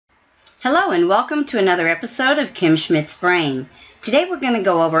Hello and welcome to another episode of Kim Schmidt's Brain. Today we're going to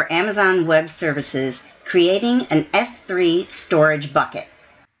go over Amazon Web Services, creating an S3 storage bucket.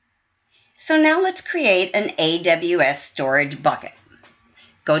 So now let's create an AWS storage bucket.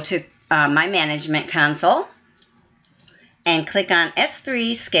 Go to My Management Console and click on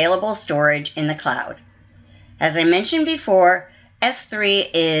S3 Scalable Storage in the Cloud. As I mentioned before, S3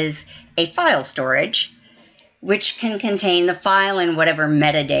 is a file storage which can contain the file and whatever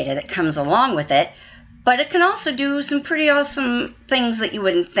metadata that comes along with it, but it can also do some pretty awesome things that you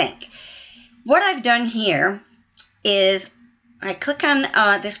wouldn't think. What I've done here is I click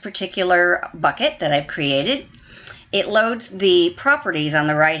on this particular bucket that I've created. It loads the properties on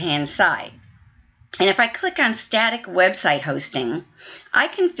the right-hand side. And if I click on static website hosting, I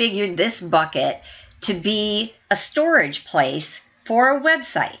configured this bucket to be a storage place for a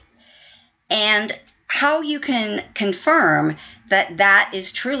website. And how you can confirm that that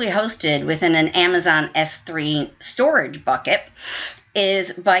is truly hosted within an Amazon S3 storage bucket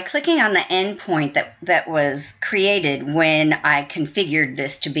is by clicking on the endpoint that was created when I configured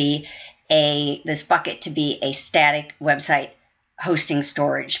this to be this bucket to be a static website hosting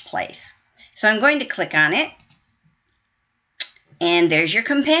storage place. So I'm going to click on it, and there's your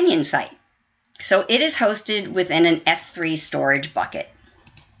companion site. So it is hosted within an S3 storage bucket.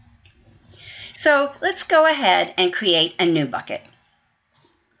 So let's go ahead and create a new bucket.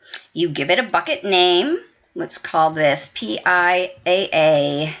 You give it a bucket name. Let's call this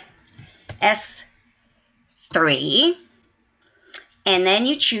PIAA S3. And then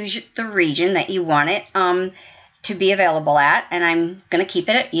you choose the region that you want it to be available at. And I'm going to keep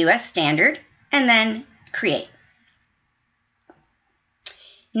it at US standard and then create.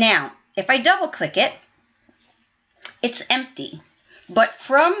 Now, if I double click it, it's empty. But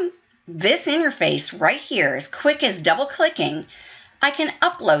from this interface right here, as quick as double clicking, I can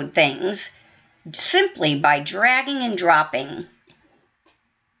upload things simply by dragging and dropping.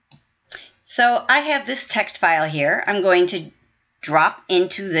 So I have this text file here. I'm going to drop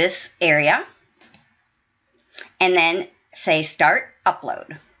into this area and then say start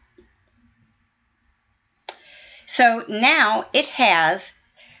upload. So now it has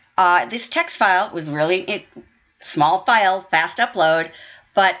this text file was really small file, fast upload,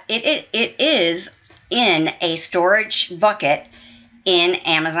 but it is in a storage bucket in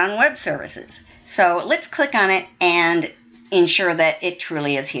Amazon Web Services. So let's click on it and ensure that it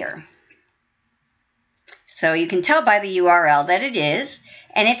truly is here. So you can tell by the URL that it is,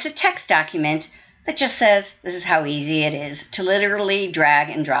 and it's a text document that just says this is how easy it is to literally drag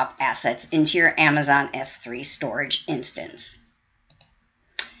and drop assets into your Amazon S3 storage instance.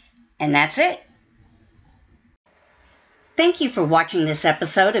 And that's it. Thank you for watching this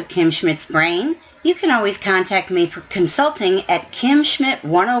episode of Kim Schmidt's Brain. You can always contact me for consulting at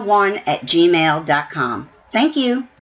kimschmidt101@gmail.com. Thank you.